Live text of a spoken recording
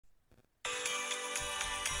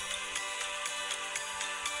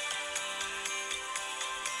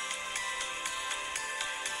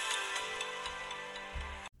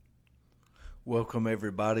Welcome,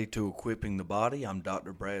 everybody, to Equipping the Body. I'm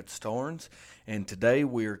Dr. Brad Starnes, and today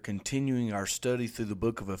we are continuing our study through the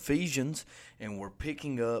book of Ephesians, and we're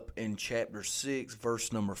picking up in chapter 6,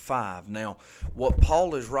 verse number 5. Now, what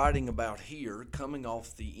Paul is writing about here, coming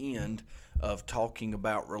off the end of talking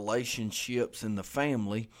about relationships in the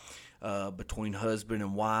family, between husband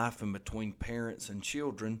and wife and between parents and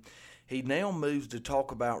children, he now moves to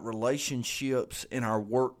talk about relationships in our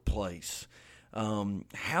workplace.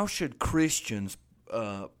 How should Christians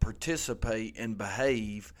participate and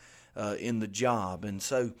behave in the job? And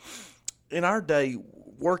so in our day,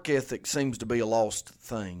 work ethic seems to be a lost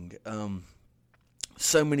thing.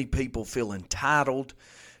 So many people feel entitled.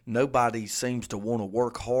 Nobody seems to want to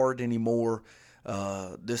work hard anymore.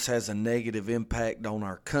 This has a negative impact on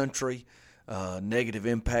our country, negative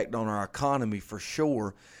impact on our economy for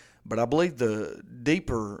sure. But I believe the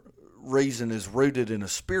deeper reason is rooted in a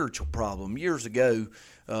spiritual problem. Years ago,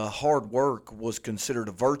 hard work was considered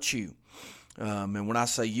a virtue. And when I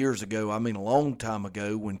say years ago, I mean a long time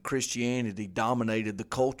ago when Christianity dominated the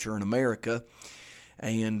culture in America.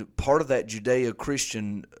 And part of that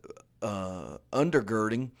Judeo-Christian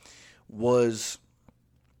undergirding was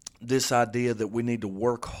this idea that we need to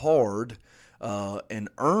work hard and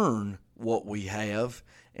earn what we have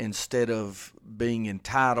instead of being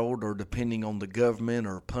entitled or depending on the government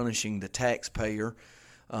or punishing the taxpayer.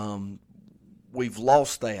 We've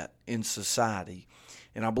lost that in society.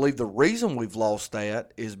 And I believe the reason we've lost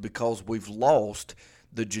that is because we've lost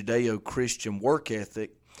the Judeo-Christian work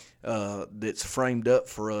ethic that's framed up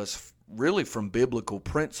for us really from biblical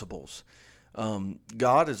principles.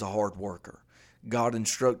 God is a hard worker. God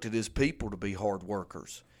instructed His people to be hard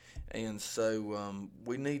workers. And so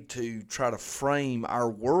we need to try to frame our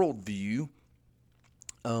worldview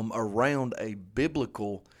around a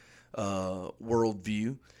biblical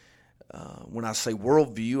worldview. When I say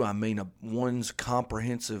worldview, I mean one's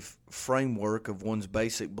comprehensive framework of one's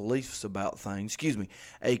basic beliefs about things.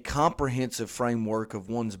 A comprehensive framework of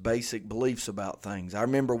one's basic beliefs about things. I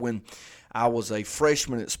remember when I was a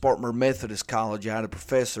freshman at Spartanburg Methodist College, I had a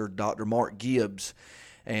professor, Dr. Mark Gibbs,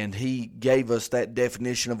 and he gave us that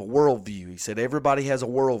definition of a worldview. He said everybody has a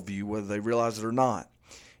worldview, whether they realize it or not,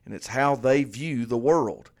 and it's how they view the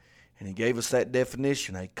world. And he gave us that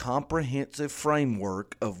definition, a comprehensive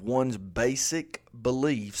framework of one's basic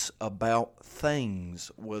beliefs about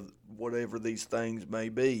things, whatever these things may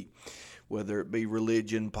be, whether it be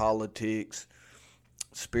religion, politics,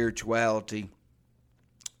 spirituality,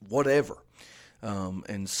 whatever.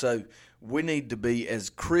 And so we need to be,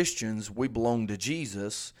 as Christians, we belong to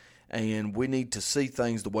Jesus, and we need to see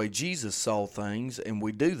things the way Jesus saw things, and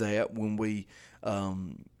we do that when we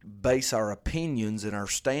base our opinions and our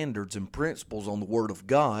standards and principles on the Word of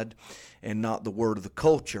God and not the word of the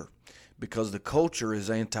culture, because the culture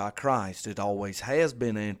is antichrist. It always has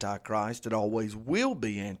been antichrist. It always will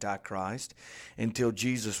be antichrist until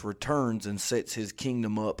Jesus returns and sets His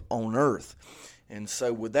kingdom up on earth. And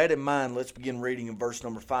so with that in mind, let's begin reading in verse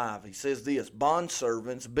number 5. He says this,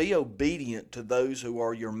 "Bondservants, be obedient to those who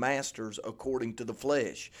are your masters according to the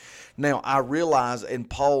flesh." Now, I realize in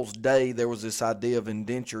Paul's day there was this idea of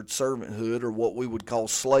indentured servanthood, or what we would call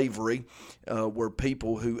slavery, where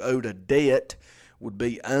people who owed a debt would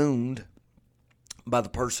be owned by the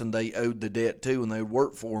person they owed the debt to, and they would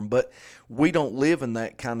work for them. But we don't live in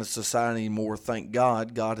that kind of society anymore, thank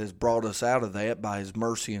God. God has brought us out of that by His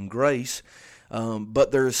mercy and grace.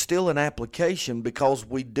 But there is still an application because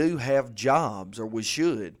we do have jobs, or we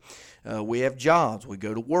should. We have jobs. We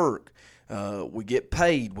go to work. We get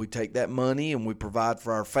paid. We take that money and we provide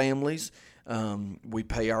for our families. We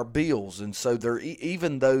pay our bills. And so there,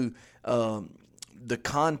 even though the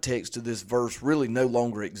context of this verse really no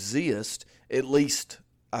longer exists, at least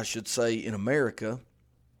I should say in America,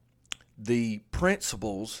 the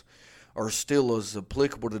principles are still as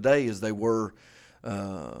applicable today as they were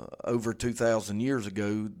over 2,000 years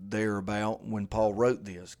ago, thereabout, when Paul wrote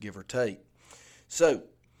this, give or take. So,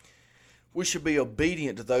 we should be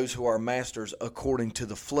obedient to those who are masters according to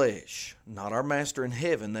the flesh. Not our master in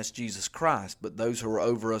heaven, that's Jesus Christ, but those who are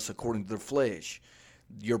over us according to the flesh.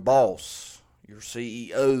 Your boss, your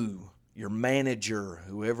CEO, your manager,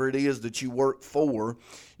 whoever it is that you work for,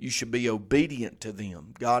 you should be obedient to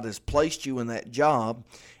them. God has placed you in that job,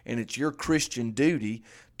 and it's your Christian duty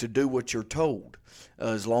to do what you're told,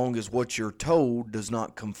 as long as what you're told does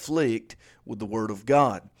not conflict with the Word of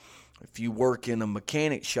God. If you work in a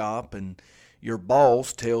mechanic shop and your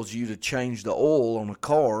boss tells you to change the oil on a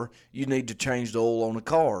car, you need to change the oil on a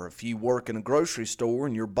car. If you work in a grocery store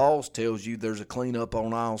and your boss tells you there's a cleanup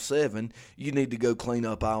on aisle 7, you need to go clean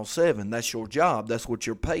up aisle 7. That's your job. That's what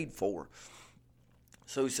you're paid for.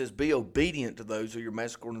 So he says, be obedient to those who are your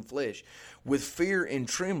master according to the flesh, with fear and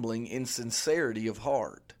trembling in sincerity of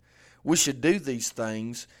heart. We should do these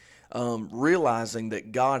things realizing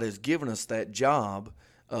that God has given us that job,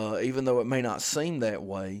 even though it may not seem that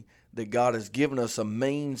way, that God has given us a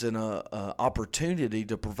means and a opportunity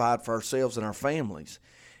to provide for ourselves and our families.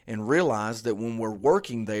 And realize that when we're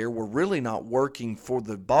working there, we're really not working for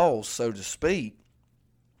the boss, so to speak.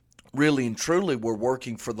 Really and truly, we're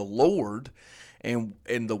working for the Lord. And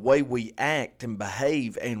the way we act and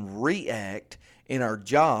behave and react in our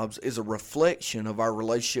jobs is a reflection of our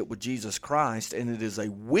relationship with Jesus Christ, and it is a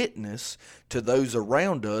witness to those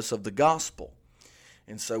around us of the gospel.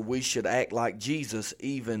 And so we should act like Jesus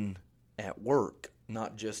even at work,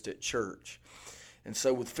 not just at church. And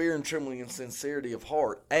so with fear and trembling and sincerity of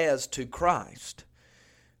heart as to Christ.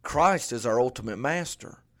 Christ is our ultimate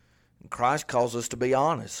master. And Christ calls us to be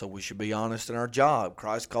honest, so we should be honest in our job.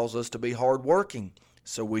 Christ calls us to be hardworking,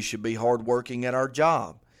 so we should be hardworking at our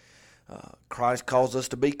job. Christ calls us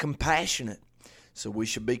to be compassionate, so we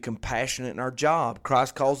should be compassionate in our job.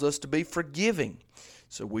 Christ calls us to be forgiving,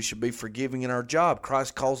 so we should be forgiving in our job.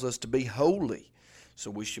 Christ calls us to be holy,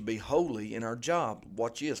 so we should be holy in our job.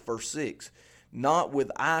 Watch this, verse 6. Not with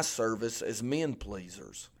eye service as men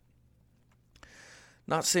pleasers.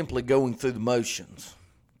 Not simply going through the motions,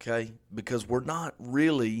 okay? Because we're not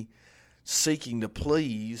really seeking to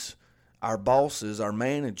please our bosses, our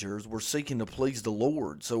managers. We're seeking to please the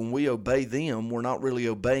Lord. So when we obey them, we're not really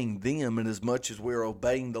obeying them in as much as we're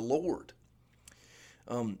obeying the Lord.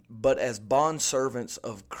 But as bondservants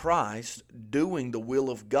of Christ, doing the will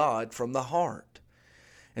of God from the heart.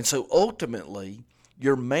 And so ultimately,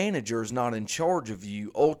 your manager is not in charge of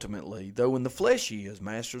you ultimately, though in the flesh he is.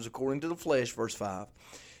 Masters according to the flesh, verse 5.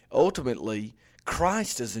 Ultimately,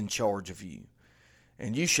 Christ is in charge of you.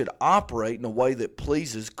 And you should operate in a way that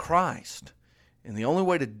pleases Christ. And the only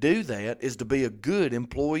way to do that is to be a good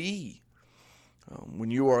employee. When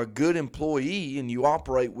you are a good employee and you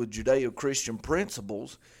operate with Judeo-Christian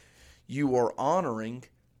principles, you are honoring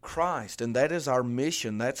Christ. And that is our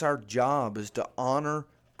mission. That's our job, is to honor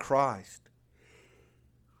Christ.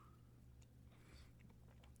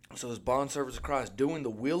 So as bondservants of Christ, doing the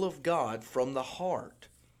will of God from the heart.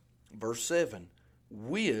 Verse 7,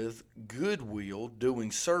 with goodwill, doing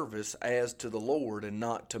service as to the Lord and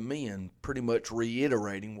not to men, pretty much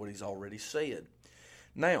reiterating what he's already said.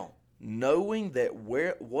 Now, knowing that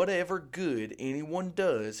whatever good anyone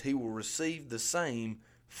does, he will receive the same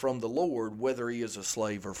from the Lord, whether he is a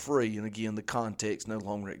slave or free. And again, the context no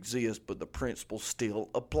longer exists, but the principle still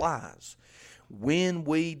applies. When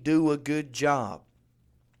we do a good job,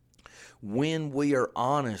 when we are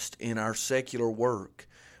honest in our secular work,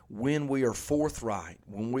 when we are forthright,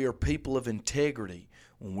 when we are people of integrity,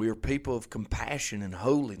 when we are people of compassion and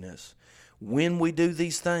holiness, when we do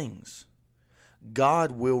these things,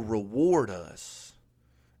 God will reward us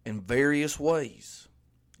in various ways.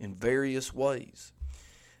 In various ways.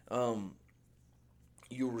 You'll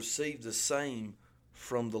receive the same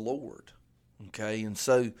from the Lord. Okay, and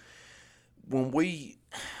so when we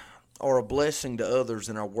are a blessing to others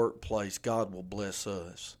in our workplace, God will bless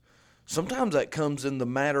us. Sometimes that comes in the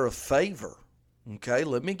matter of favor. Okay,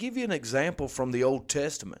 let me give you an example from the Old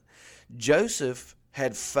Testament. Joseph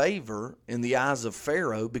had favor in the eyes of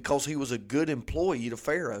Pharaoh because he was a good employee to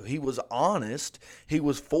Pharaoh. He was honest. He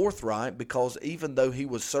was forthright because even though he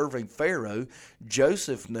was serving Pharaoh,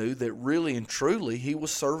 Joseph knew that really and truly he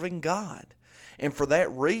was serving God. And for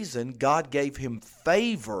that reason, God gave him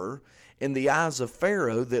favor in the eyes of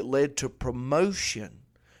Pharaoh that led to promotion.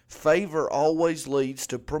 Favor always leads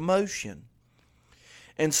to promotion.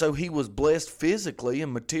 And so he was blessed physically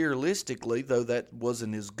and materialistically, though that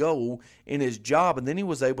wasn't his goal, in his job. And then he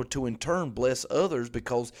was able to in turn bless others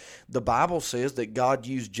because the Bible says that God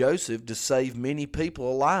used Joseph to save many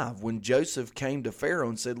people alive. When Joseph came to Pharaoh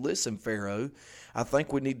and said, listen, Pharaoh, I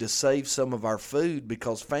think we need to save some of our food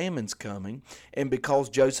because famine's coming. And because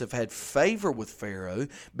Joseph had favor with Pharaoh,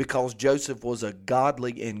 because Joseph was a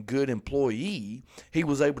godly and good employee, he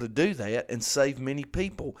was able to do that and save many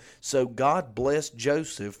people. So God blessed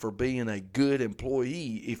Joseph for being a good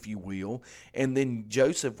employee, if you will. And then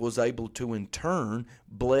Joseph was able to in turn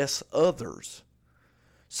bless others.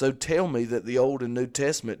 So tell me that the Old and New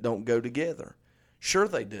Testament don't go together. Sure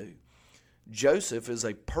they do. Joseph is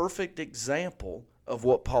a perfect example of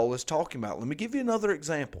what Paul is talking about. Let me give you another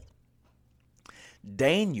example.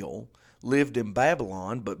 Daniel lived in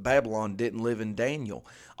Babylon, but Babylon didn't live in Daniel.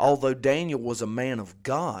 Although Daniel was a man of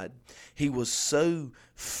God, he was so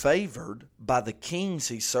favored by the kings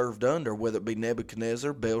he served under, whether it be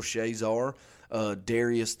Nebuchadnezzar, Belshazzar,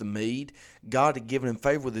 Darius the Mede. God had given him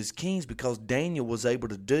favor with his kings because Daniel was able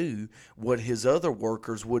to do what his other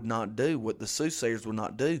workers would not do, what the soothsayers would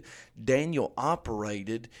not do. Daniel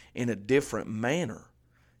operated in a different manner.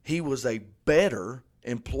 He was a better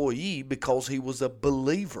employee because he was a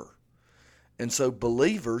believer. And so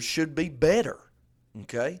believers should be better.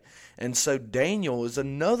 Okay? And so Daniel is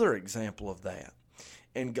another example of that.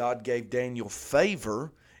 And God gave Daniel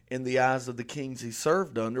favor in the eyes of the kings he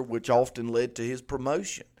served under, which often led to his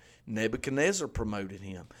promotion. Nebuchadnezzar promoted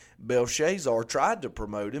him. Belshazzar tried to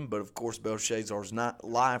promote him, but of course Belshazzar's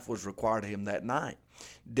life was required of him that night.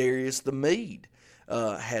 Darius the Mede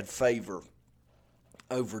had favor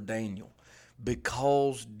over Daniel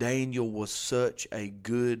because Daniel was such a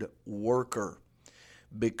good worker,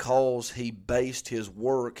 because he based his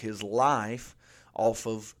work, his life, off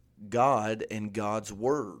of God and God's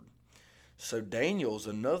Word. So Daniel's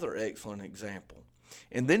another excellent example.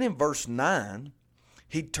 And then in verse 9,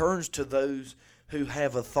 he turns to those who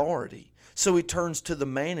have authority. So he turns to the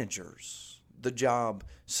managers, the job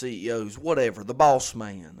CEOs, whatever, the boss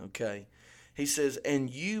man, okay? He says, and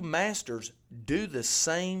you masters do the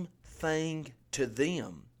same thing to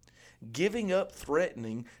them, giving up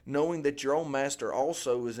threatening, knowing that your own master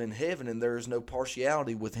also is in heaven and there is no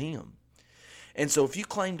partiality with him. And so if you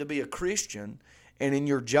claim to be a Christian and in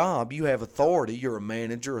your job you have authority, you're a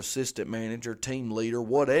manager, assistant manager, team leader,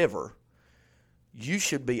 whatever, you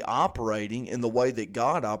should be operating in the way that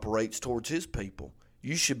God operates towards his people.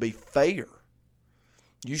 You should be fair.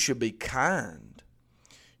 You should be kind.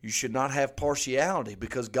 You should not have partiality,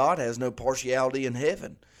 because God has no partiality in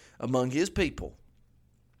heaven among his people.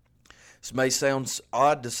 This may sound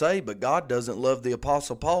odd to say, but God doesn't love the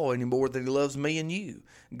Apostle Paul any more than he loves me and you.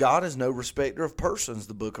 God is no respecter of persons,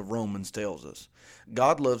 the book of Romans tells us.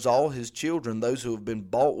 God loves all his children, those who have been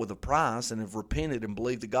bought with a price and have repented and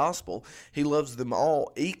believed the gospel. He loves them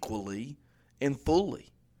all equally and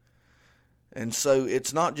fully. And so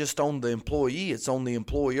it's not just on the employee, it's on the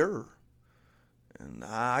employer. And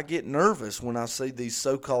I get nervous when I see these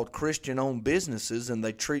so-called Christian-owned businesses and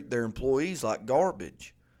they treat their employees like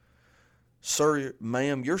garbage. Sir,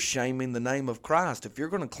 ma'am, you're shaming the name of Christ. If you're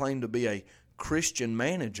going to claim to be a Christian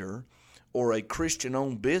manager or a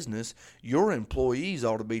Christian-owned business, your employees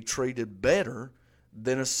ought to be treated better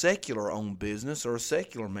than a secular-owned business or a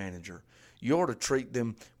secular manager. You ought to treat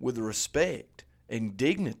them with respect and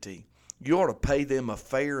dignity. You ought to pay them a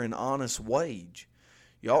fair and honest wage.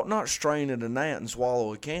 You ought not strain at a gnat and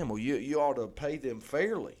swallow a camel. You ought to pay them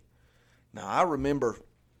fairly. Now, I remember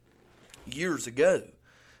years ago,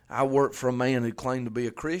 I worked for a man who claimed to be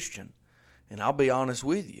a Christian, and I'll be honest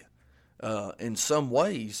with you, in some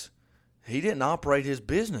ways, he didn't operate his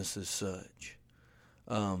business as such.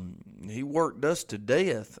 He worked us to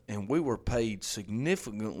death, and we were paid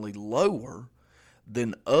significantly lower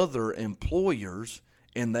than other employers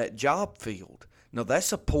in that job field. Now,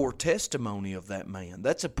 that's a poor testimony of that man.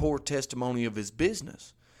 That's a poor testimony of his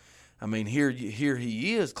business. I mean, here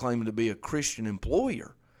he is claiming to be a Christian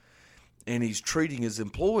employer, and he's treating his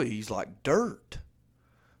employees like dirt.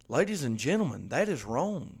 Ladies and gentlemen, that is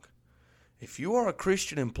wrong. If you are a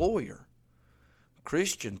Christian employer,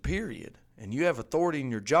 Christian period, and you have authority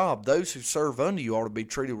in your job, those who serve under you ought to be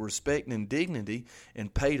treated with respect and dignity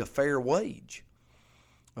and paid a fair wage.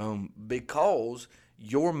 Because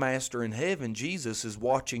your master in heaven, Jesus, is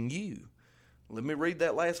watching you. Let me read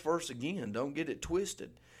that last verse again. Don't get it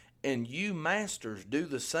twisted. And you masters do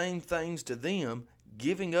the same things to them,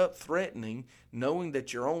 giving up threatening, knowing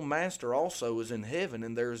that your own master also is in heaven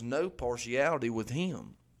and there is no partiality with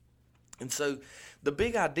him. And so the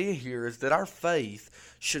big idea here is that our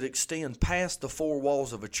faith should extend past the four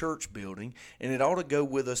walls of a church building, and it ought to go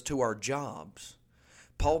with us to our jobs.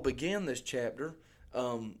 Paul began this chapter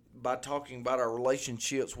by talking about our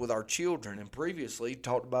relationships with our children, and previously he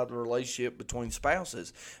talked about the relationship between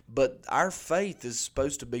spouses. But our faith is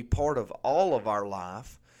supposed to be part of all of our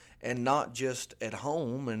life, and not just at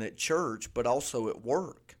home and at church, but also at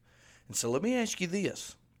work. And so let me ask you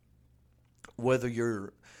this. Whether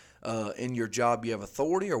you're in your job you have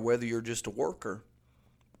authority or whether you're just a worker,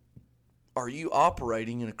 are you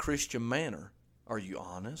operating in a Christian manner? Are you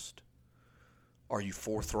honest? Are you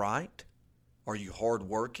forthright? Are you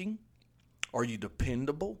hardworking? Are you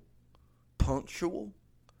dependable? Punctual?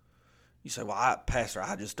 You say, well, Pastor,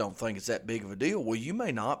 I just don't think it's that big of a deal. Well, you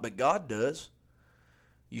may not, but God does.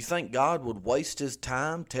 You think God would waste his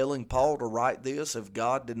time telling Paul to write this if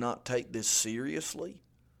God did not take this seriously?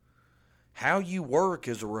 How you work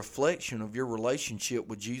is a reflection of your relationship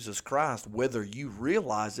with Jesus Christ, whether you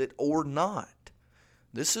realize it or not.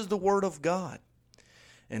 This is the Word of God.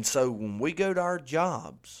 And so when we go to our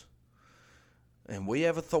jobs, and we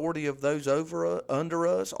have authority of those under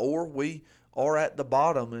us, or we are at the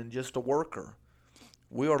bottom and just a worker.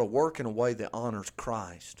 We are to work in a way that honors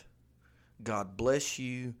Christ. God bless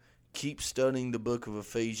you. Keep studying the book of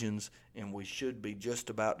Ephesians, and we should be just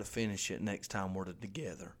about to finish it next time we're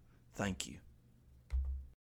together. Thank you.